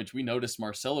the scrimmage, we noticed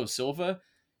Marcelo Silva.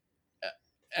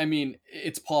 I mean,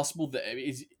 it's possible that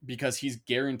because he's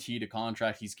guaranteed a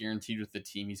contract, he's guaranteed with the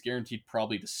team, he's guaranteed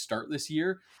probably to start this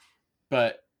year.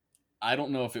 But I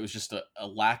don't know if it was just a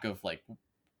lack of like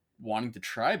wanting to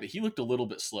try, but he looked a little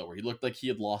bit slower. He looked like he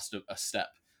had lost a step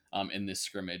in this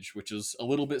scrimmage, which was a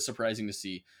little bit surprising to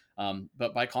see.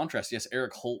 But by contrast, yes,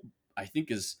 Eric Holt, I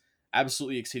think, is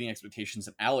absolutely exceeding expectations.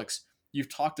 And Alex, you've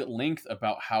talked at length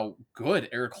about how good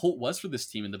Eric Holt was for this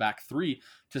team in the back three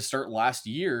to start last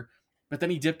year, but then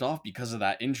he dipped off because of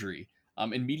that injury.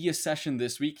 In media session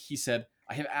this week, he said,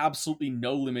 I have absolutely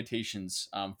no limitations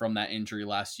from that injury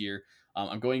last year.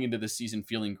 I'm going into this season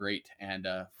feeling great and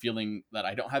feeling that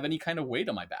I don't have any kind of weight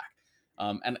on my back.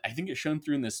 And I think it's shown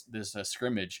through in this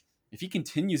scrimmage. If he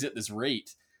continues at this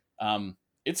rate,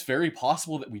 it's very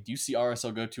possible that we do see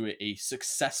RSL go to a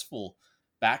successful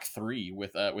back three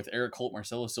with Eric Holt,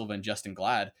 Marcelo Silva, and Justin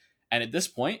Glad. And at this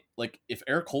point, like, if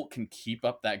Eric Holt can keep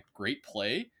up that great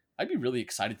play, I'd be really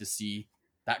excited to see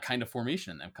that kind of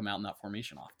formation and come out in that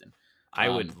formation often. I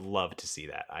would love to see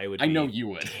that. I know you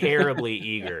would. Terribly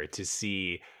eager to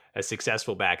see a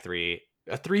successful back three,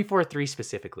 a 3-4-3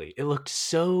 specifically. It looked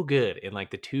so good in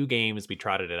like the 2 games we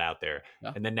trotted it out there,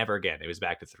 and then never again. It was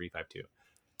back to 3-5-2.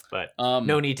 But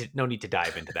no need to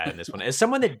dive into that in this one. As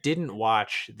someone that didn't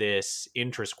watch this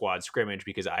intra-squad scrimmage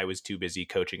because I was too busy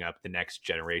coaching up the next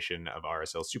generation of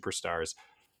RSL superstars,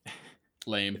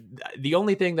 lame. The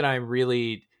only thing that I'm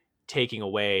really taking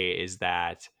away is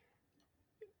that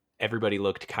everybody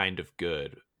looked kind of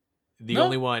good. The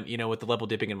only one, with the level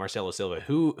dipping in Marcelo Silva,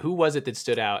 who was it that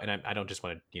stood out? And I don't just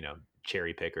want to,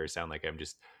 cherry pick or sound like I'm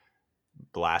just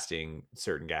blasting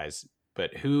certain guys,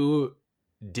 but who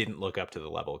didn't look up to the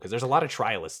level? Because there's a lot of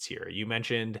trialists here. You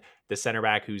mentioned the center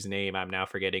back whose name I'm now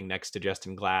forgetting next to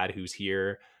Justin Glad, who's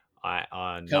here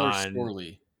on Keller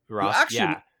Storley. Ross.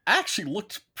 Actually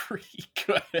looked pretty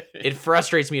good. It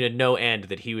frustrates me to no end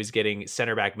that he was getting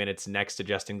center back minutes next to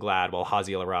Justin Glad while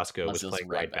Haziel Orozco was playing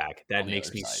right back. That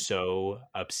makes me so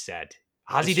upset.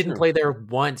 Hazi didn't play there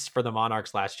once for the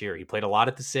Monarchs last year. He played a lot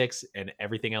at the 6 and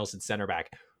everything else at center back.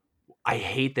 I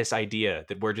hate this idea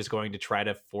that we're just going to try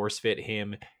to force fit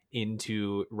him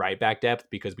into right back depth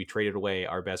because we traded away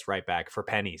our best right back for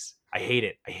pennies. I hate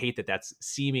it. I hate that that's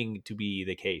seeming to be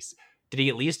the case. Did he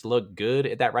at least look good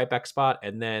at that right back spot?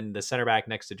 And then the center back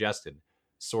next to Justin,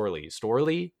 Storley.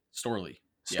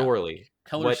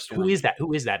 Who is that?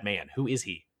 Who is that man? Who is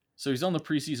he? So he's on the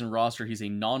preseason roster. He's a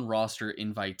non-roster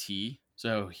invitee.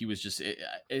 So he was just,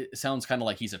 it sounds kind of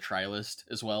like he's a trialist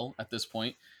as well at this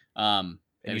point. And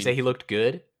you say he looked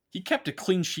good? He kept a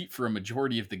clean sheet for a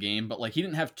majority of the game, but like he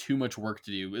didn't have too much work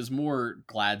to do. It was more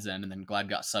Glad's end, and then Glad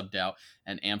got subbed out,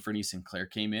 and Anthony Sinclair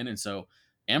came in, and so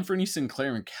Anthony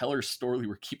Sinclair and Keller Storley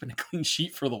were keeping a clean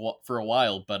sheet for a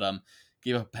while, but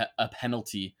gave up a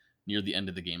penalty near the end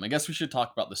of the game. I guess we should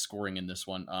talk about the scoring in this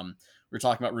one. We're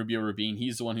talking about Rubio Rubin.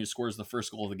 He's the one who scores the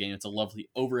first goal of the game. It's a lovely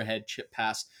overhead chip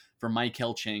pass from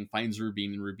Michael Chang, finds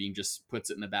Rubin, and Rubin just puts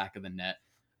it in the back of the net.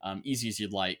 Easy as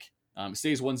you'd like.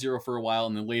 Stays 1-0 for a while,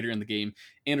 and then later in the game,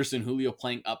 Anderson Julio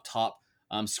playing up top,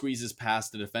 squeezes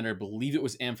past the defender. I believe it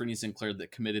was Anthony Sinclair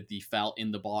that committed the foul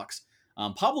in the box.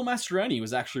 Pablo Mastroeni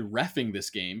was actually reffing this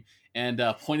game and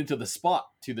pointed to the spot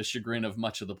to the chagrin of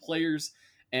much of the players,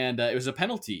 and it was a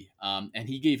penalty, and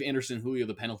he gave Anderson Julio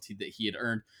the penalty that he had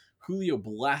earned. Julio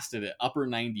blasted it upper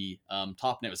 90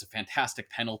 top net. It was a fantastic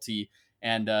penalty,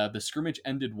 and the scrimmage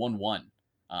ended 1-1.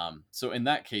 So in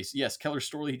that case, yes, Keller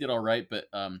Storley, he did all right, but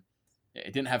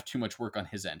it didn't have too much work on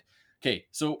his end. Okay,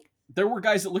 so there were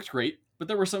guys that looked great, but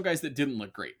there were some guys that didn't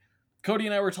look great. Cody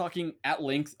and I were talking at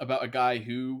length about a guy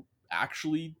who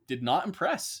actually did not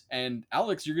impress. And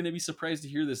Alex, you're going to be surprised to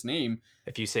hear this name.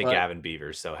 If you say Gavin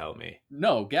Beavers, so help me.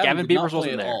 No, Gavin Beavers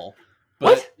wasn't there at all.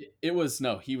 But what? It was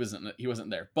he wasn't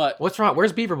there. But what's wrong?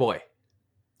 Where's Beaver Boy?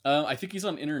 I think he's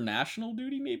on international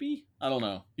duty. Maybe, I don't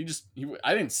know.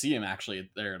 I didn't see him actually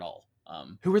there at all.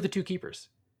 Who were the 2 keepers?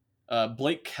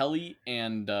 Blake Kelly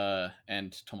and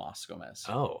Tomas Gomez.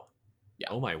 Oh, yeah.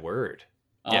 Oh my word.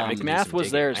 Yeah, McMath was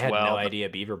there as well. I had no idea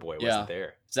Beaver Boy wasn't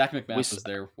there. Zach McMath was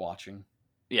there watching.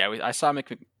 Yeah, I saw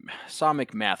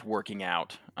McMath working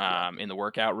out in the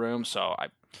workout room, so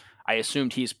I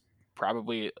assumed he's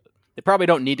probably. They probably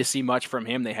don't need to see much from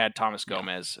him. They had Thomas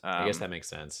Gomez. I guess that makes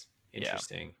sense.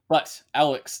 Interesting. Yeah. But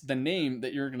Alex, the name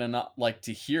that you're gonna not like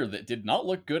to hear that did not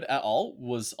look good at all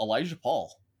was Elijah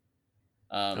Paul.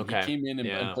 He came in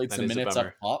and played some minutes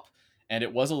up top. And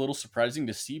it was a little surprising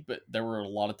to see, but there were a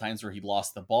lot of times where he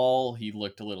lost the ball. He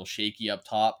looked a little shaky up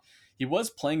top. He was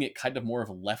playing it kind of more of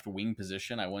a left wing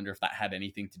position. I wonder if that had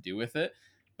anything to do with it.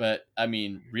 But, I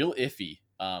mean, real iffy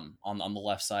on the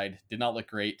left side. Did not look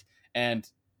great. And,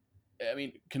 I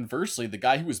mean, conversely, the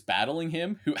guy who was battling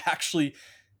him, who actually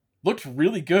looked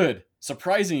really good,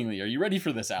 surprisingly. Are you ready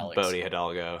for this, Alex? Bodie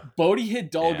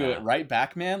Hidalgo at right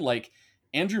back, man. Like,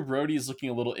 Andrew Brody is looking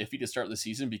a little iffy to start the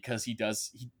season because he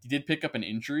did pick up an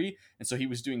injury, and so he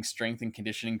was doing strength and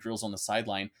conditioning drills on the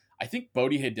sideline. I think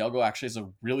Bodie Hidalgo actually has a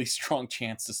really strong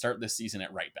chance to start this season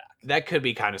at right back. That could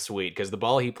be kind of sweet because the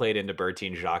ball he played into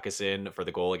Bertine Jacquesin for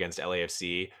the goal against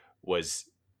LAFC was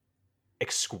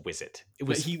exquisite. It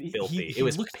was filthy. It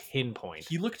was pinpoint.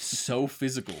 He looked so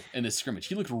physical in this scrimmage.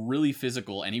 He looked really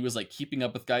physical, and he was like keeping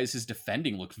up with guys. His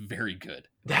defending looked very good.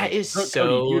 That is Cody,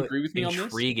 so do you agree with me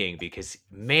intriguing because,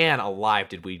 man alive,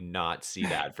 did we not see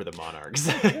that for the Monarchs.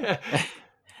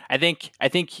 I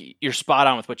think you're spot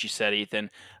on with what you said,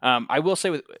 Ethan. I will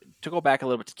say, to go back a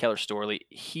little bit to Keller Storley,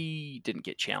 he didn't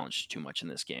get challenged too much in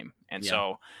this game, and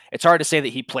so it's hard to say that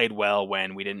he played well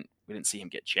when we didn't see him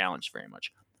get challenged very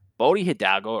much. Bodie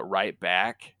Hidalgo at right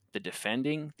back, the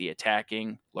defending, the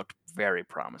attacking looked very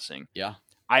promising. Yeah.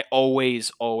 I always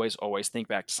think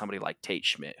back to somebody like Tate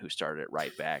Schmidt, who started at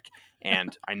right back.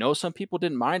 And I know some people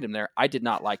didn't mind him there. I did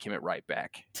not like him at right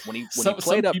back. When he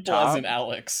played up top. As in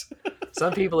Alex.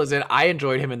 Some people as in, I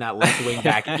enjoyed him in that left wing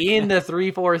back in the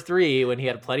 3-4-3 when he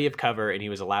had plenty of cover and he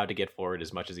was allowed to get forward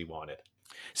as much as he wanted.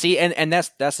 See, and that's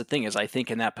the thing is I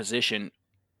think in that position,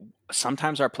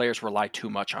 sometimes our players rely too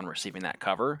much on receiving that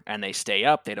cover and they stay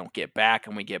up, they don't get back,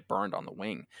 and we get burned on the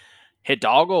wing.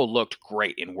 Hidalgo looked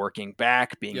great in working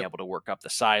back, being able to work up the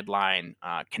sideline,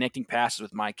 connecting passes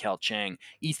with Michael Chang.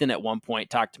 Ethan at one point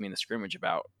talked to me in the scrimmage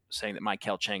about saying that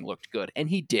Michael Chang looked good, and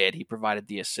he did. He provided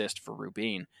the assist for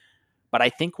Rubin. But I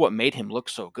think what made him look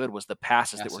so good was the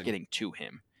passes that were getting to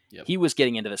him. Yep. He was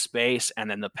getting into the space, and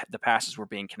then the passes were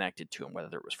being connected to him,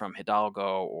 whether it was from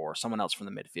Hidalgo or someone else from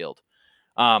the midfield.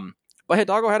 But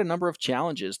Hidalgo had a number of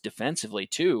challenges defensively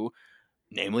too,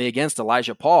 namely against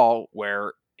Elijah Paul,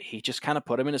 where he just kind of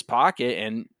put him in his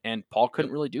pocket and Paul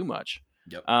couldn't really do much.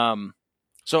 Yep.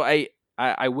 So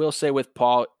I will say with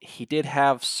Paul, he did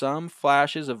have some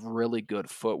flashes of really good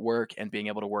footwork and being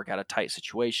able to work out of tight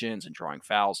situations and drawing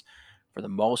fouls. For the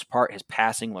most part, his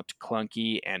passing looked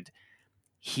clunky and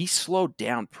he slowed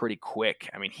down pretty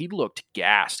quick. I mean, he looked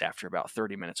gassed after about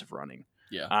 30 minutes of running.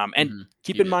 Yeah.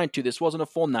 Keep in mind too, this wasn't a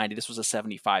full 90. This was a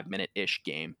 75-minute-ish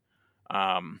game.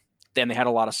 Then they had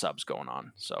a lot of subs going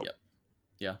on. So. Yep.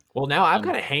 Yeah. Well, now I'm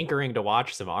kind of hankering to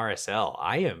watch some RSL.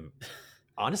 I am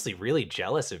honestly really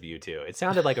jealous of you two. It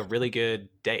sounded like a really good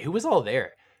day. Who was all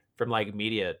there from like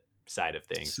media side of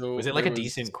things? So was it like a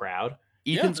decent crowd?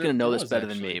 Ethan's going to know this better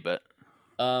than me, but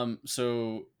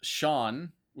so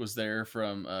Sean was there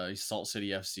from Salt City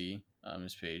FC.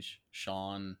 His page,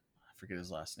 Sean, I forget his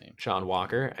last name. Sean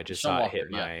Walker. I just saw it hit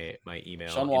my email.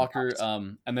 Sean Walker.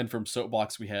 And then from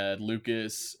Soapbox we had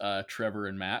Lucas, Trevor,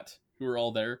 and Matt, who were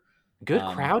all there. Good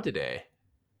crowd today.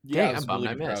 Yeah, dang, I'm bummed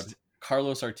I missed. Crowd.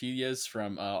 Carlos Artiles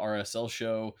from RSL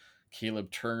show.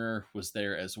 Caleb Turner was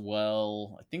there as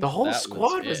well. I think the whole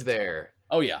squad was there.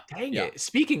 Oh yeah, dang it!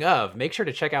 Speaking of, make sure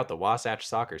to check out the Wasatch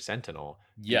Soccer Sentinel.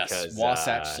 Yes, because,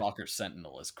 Wasatch Soccer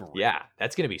Sentinel is great. Yeah,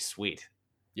 that's gonna be sweet.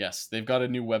 Yes, they've got a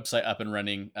new website up and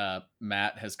running.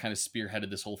 Matt has kind of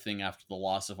spearheaded this whole thing after the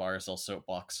loss of RSL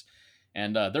Soapbox,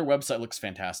 and their website looks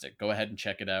fantastic. Go ahead and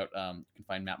check it out. You can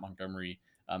find Matt Montgomery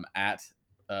at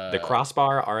the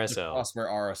Crossbar RSL. The Crossbar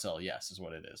RSL, yes, is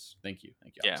what it is. Thank you.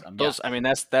 Yeah, I mean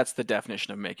that's the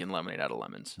definition of making lemonade out of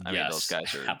lemons. I mean, those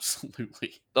guys are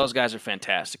absolutely. Those guys are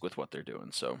fantastic with what they're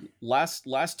doing. So last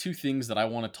two things that I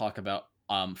want to talk about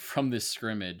from this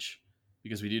scrimmage,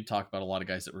 because we did talk about a lot of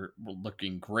guys that were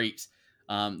looking great.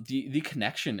 The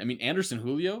connection. I mean, Anderson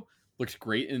Julio looked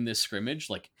great in this scrimmage.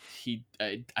 Like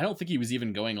I don't think he was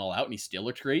even going all out, and he still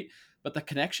looked great. But the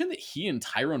connection that he and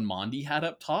Tyrone Mondi had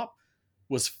up top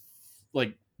was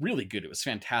like really good. It was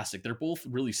fantastic. They're both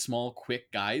really small,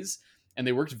 quick guys, and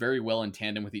they worked very well in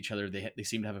tandem with each other. They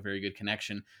seemed to have a very good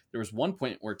connection. There was one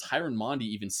point where Tyrone Mondi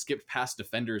even skipped past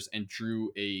defenders and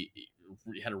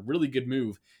had a really good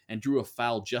move and drew a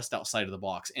foul just outside of the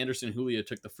box. Anderson Julio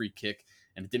took the free kick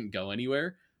and it didn't go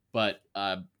anywhere, but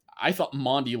I thought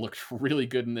Mondi looked really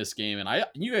good in this game, and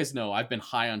you guys know I've been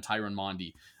high on Tyrone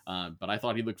Mondi, but I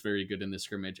thought he looked very good in this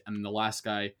scrimmage. And then the last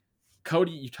guy,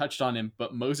 Cody, you touched on him,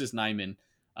 but Moses Nyman.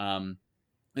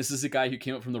 This is a guy who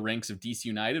came up from the ranks of DC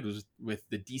United, was with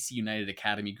the DC United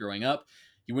Academy growing up.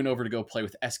 He went over to go play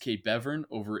with SK Bevern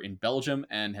over in Belgium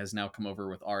and has now come over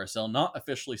with RSL, not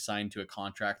officially signed to a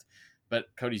contract. But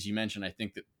Cody, as you mentioned, I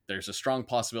think that there's a strong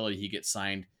possibility he gets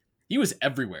signed. He was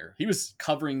everywhere. He was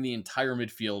covering the entire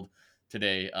midfield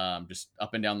today, just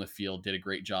up and down the field, did a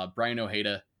great job. Brian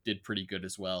Ojeda did pretty good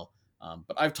as well.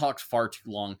 But I've talked far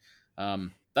too long.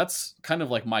 That's kind of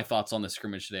like my thoughts on the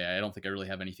scrimmage today. I don't think I really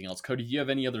have anything else. Cody, do you have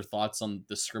any other thoughts on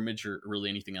the scrimmage or really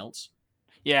anything else?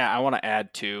 Yeah, I want to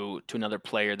add to another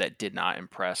player that did not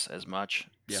impress as much.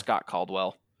 Yeah. Scott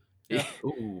Caldwell.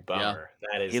 Ooh, bummer. Yeah.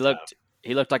 That is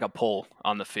he looked like a pole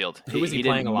on the field. Who was he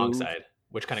playing alongside?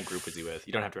 Which kind of group was he with?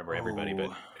 You don't have to remember everybody,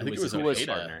 but I think it was his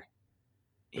Ojeda. partner?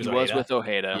 He was with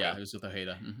Ojeda. Yeah, he was with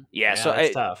Ojeda. Mm-hmm. Yeah, so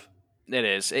that's tough. It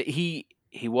is.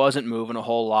 He wasn't moving a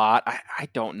whole lot. I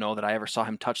don't know that I ever saw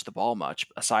him touch the ball much,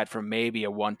 aside from maybe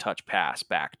a one-touch pass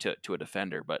back to a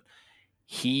defender. But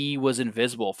he was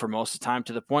invisible for most of the time,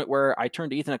 to the point where I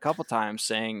turned to Ethan a couple times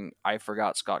saying I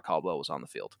forgot Scott Caldwell was on the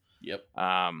field. Yep.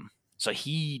 So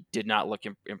he did not look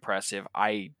impressive.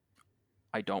 I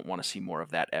don't want to see more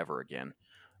of that ever again.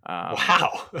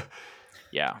 Wow.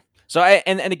 Yeah. So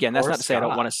and again, that's Or not to say I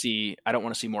don't Scott.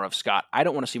 want to see more of Scott. I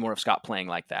don't want to see more of Scott playing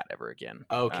like that ever again.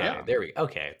 Okay, there we go.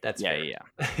 Okay, that's fair. Yeah.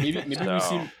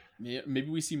 Maybe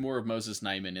we see more of Moses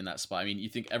Nyman in that spot. I mean, you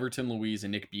think Everton Louise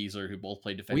and Nick Beasler, who both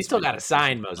played defense. We still got to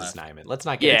sign Moses Nyman. Let's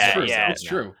not get it's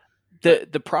true.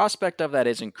 The prospect of that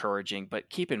is encouraging, but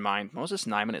keep in mind Moses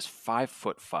Nyman is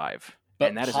 5'5", but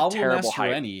and that is Pablo a terrible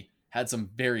height. had some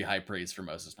very high praise for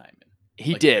Moses Nyman.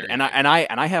 He did, and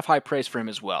I have high praise for him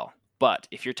as well. But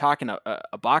if you're talking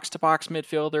a box-to-box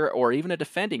midfielder or even a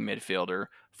defending midfielder,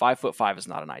 5'5" is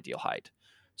not an ideal height.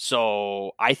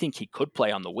 So I think he could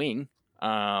play on the wing.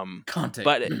 Conte,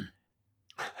 but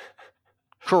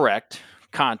correct,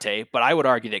 Conte. But I would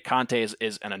argue that Conte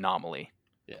is an anomaly.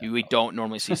 Yeah. We don't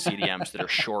normally see CDMs that are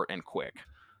short and quick.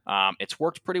 It's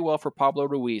worked pretty well for Pablo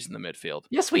Ruiz in the midfield.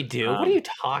 Yes, we do. What are you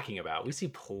talking about? We see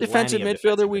plenty defensive of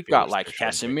midfielder. We've got like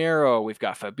Casemiro. We've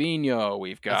got Fabinho.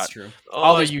 We've got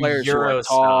all these players who Euro are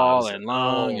tall snobs. and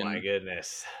long. Oh my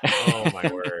goodness! Oh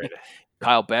my word!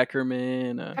 Kyle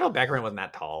Beckerman. Kyle Beckerman wasn't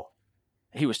that tall.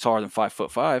 He was taller than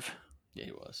 5'5". Yeah,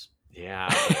 he was. Yeah,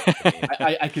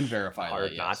 I can verify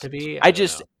hard that. Not to be.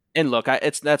 And look,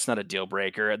 that's not a deal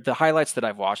breaker. The highlights that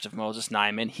I've watched of Moses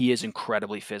Nyman, he is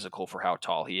incredibly physical for how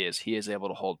tall he is. He is able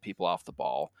to hold people off the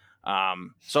ball.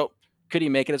 So could he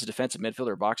make it as a defensive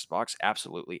midfielder, box to box?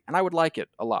 Absolutely. And I would like it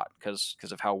a lot because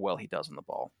of how well he does on the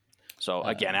ball. So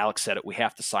again, Alex said it. We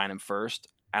have to sign him first,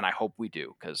 and I hope we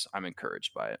do because I'm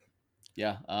encouraged by it.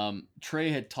 Yeah. Trey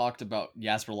had talked about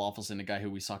Jasper Löffelsend, a guy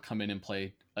who we saw come in and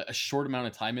play a short amount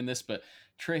of time in this, but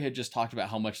Trey had just talked about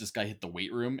how much this guy hit the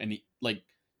weight room, and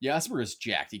Jasper is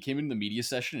jacked. He came into the media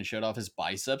session and showed off his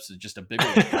biceps. It's just a big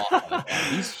old block on his arm.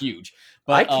 He's huge.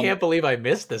 But I can't believe I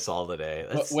missed this all today.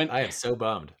 I am so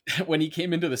bummed. When he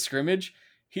came into the scrimmage,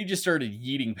 he just started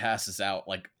yeeting passes out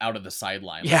of the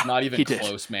sideline. Yeah, not even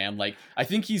close, man. I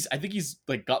think he's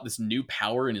like got this new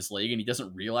power in his leg, and he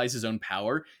doesn't realize his own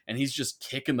power, and he's just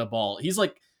kicking the ball. He's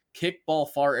like kickball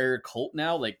Eric Holt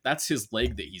now. Like that's his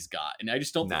leg that he's got, and I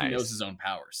just don't think he knows his own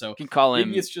power. So you can call him.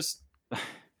 Maybe it's just.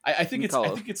 I think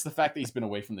it's the fact that he's been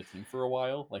away from the team for a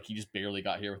while. Like he just barely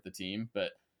got here with the team,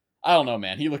 but I don't know,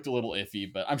 man. He looked a little iffy,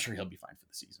 but I'm sure he'll be fine for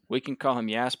the season. We can call him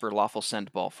Jasper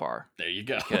Löffelsendballfar. There you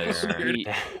go.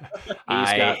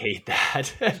 I hate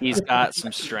that. He's got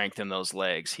some strength in those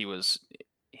legs. He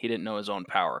didn't know his own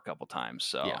power a couple times.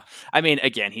 So yeah. I mean,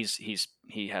 again,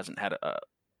 he hasn't had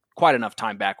quite enough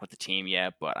time back with the team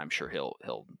yet, but I'm sure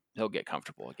he'll get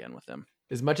comfortable again with them.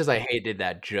 As much as I hated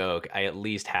that joke, I at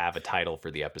least have a title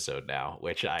for the episode now,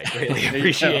 which I greatly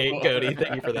appreciate, Cody.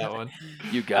 Thank you for that one.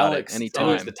 You got Alex, it. Anytime. It's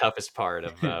always the toughest part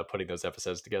of putting those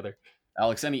episodes together.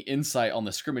 Alex, any insight on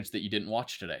the scrimmage that you didn't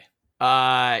watch today?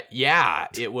 Yeah,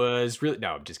 it was really.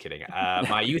 No, I'm just kidding.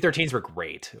 My U13s were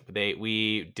great.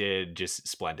 We did just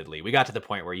splendidly. We got to the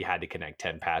point where you had to connect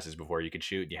 10 passes before you could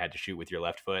shoot, and you had to shoot with your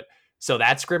left foot. So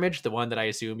that scrimmage, the one that I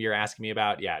assume you're asking me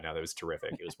about, yeah, no, that was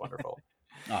terrific. It was wonderful.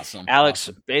 Awesome. Alex,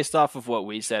 based off of what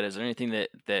we said, is there anything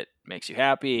that makes you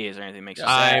happy? Is there anything that makes you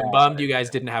sad? I'm bummed you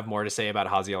guys didn't have more to say about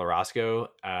Haziel Orozco.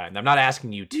 And I'm not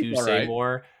asking you to say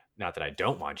more. Not that I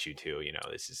don't want you to.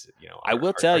 This is, I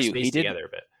will tell you, he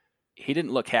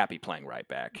didn't look happy playing right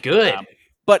back. Good.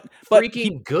 But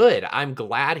freaking good. I'm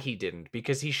glad he didn't,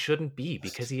 because he shouldn't be,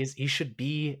 because he should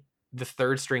be the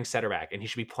third string center back, and he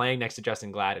should be playing next to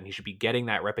Justin Glad, and he should be getting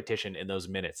that repetition in those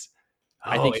minutes.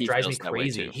 I think it drives me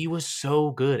crazy. He was so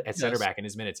good at center back in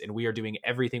his minutes, and we are doing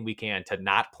everything we can to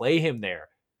not play him there.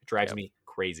 It drives me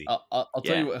crazy. I'll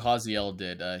tell you what Haziel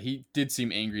did. He did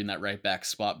seem angry in that right back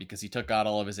spot because he took out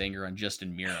all of his anger on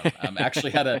Justin Miram.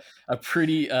 Actually had a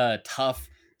pretty tough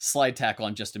slide tackle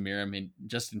on Justin Miram, and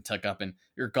Justin got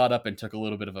up and took a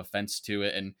little bit of offense to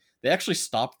it, and they actually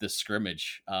stopped the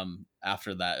scrimmage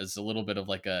after that. As a little bit of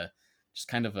like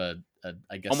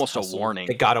I guess almost hustle. A warning.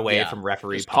 It got away from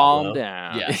referee Pablo. Calm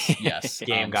down. Yes.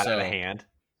 Game got out of hand.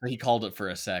 He called it for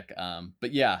a sec.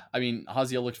 But yeah, I mean,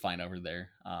 Haziel looked fine over there.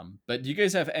 But do you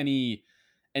guys have any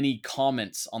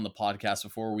comments on the podcast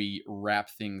before we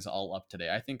wrap things all up today?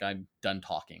 I think I'm done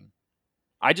talking.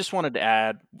 I just wanted to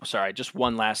add, just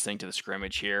one last thing to the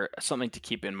scrimmage here. Something to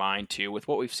keep in mind too, with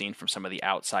what we've seen from some of the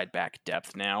outside back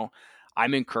depth now.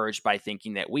 I'm encouraged by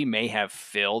thinking that we may have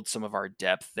filled some of our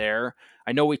depth there.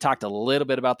 I know we talked a little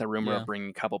bit about the rumor of bringing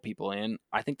a couple people in.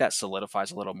 I think that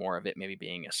solidifies a little more of it, maybe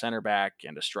being a center back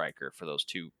and a striker for those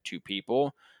two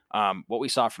people. What we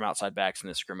saw from outside backs in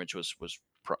this scrimmage was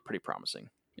pretty promising.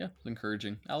 Yeah,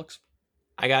 encouraging. Alex?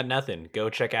 I got nothing. Go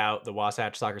check out the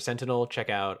Wasatch Soccer Sentinel. Check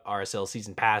out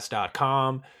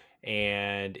rslseasonpass.com.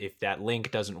 And if that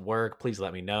link doesn't work, please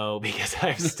let me know, because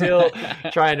I'm still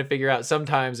trying to figure out.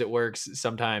 Sometimes it works.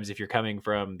 Sometimes if you're coming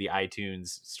from the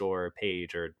iTunes store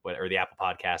page or the Apple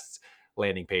Podcasts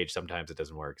landing page, sometimes it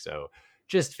doesn't work. So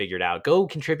just figure it out. Go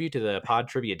contribute to the Pod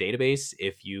Trivia database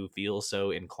if you feel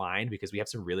so inclined, because we have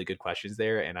some really good questions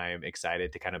there. And I am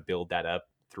excited to kind of build that up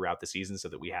throughout the season so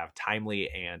that we have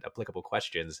timely and applicable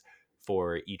questions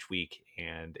for each week.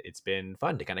 And it's been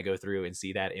fun to kind of go through and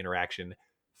see that interaction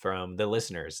from the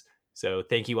listeners. So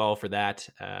thank you all for that,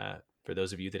 for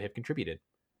those of you that have contributed.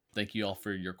 Thank you all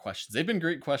for your questions. They've been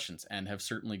great questions and have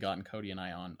certainly gotten Cody and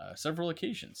I on several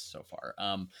occasions so far.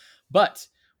 But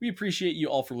we appreciate you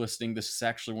all for listening. This is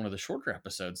actually one of the shorter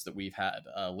episodes that we've had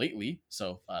lately,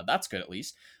 so that's good at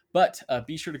least. But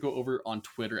be sure to go over on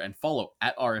Twitter and follow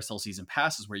at RSL Season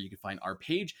Pass, is where you can find our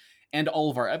page and all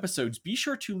of our episodes. Be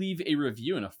sure to leave a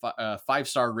review and a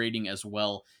 5-star rating as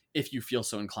well, if you feel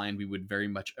so inclined. We would very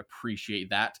much appreciate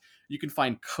that. You can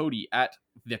find Cody at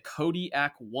the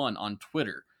Kodiak1 on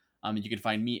Twitter. You can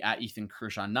find me at Ethan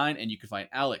Kershaw 9, and you can find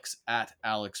Alex at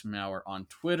Alex Maurer on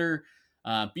Twitter.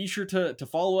 Be sure to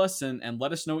follow us and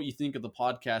let us know what you think of the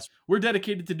podcast. We're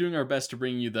dedicated to doing our best to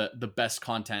bring you the best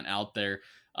content out there.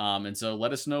 And so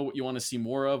let us know what you want to see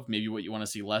more of, maybe what you want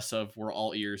to see less of. We're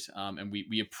all ears. And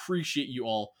we appreciate you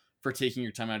all for taking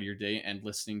your time out of your day and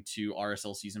listening to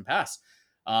RSL Season Pass.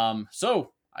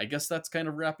 So I guess that's kind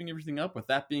of wrapping everything up. With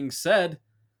that being said,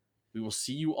 we will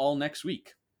see you all next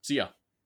week. See ya.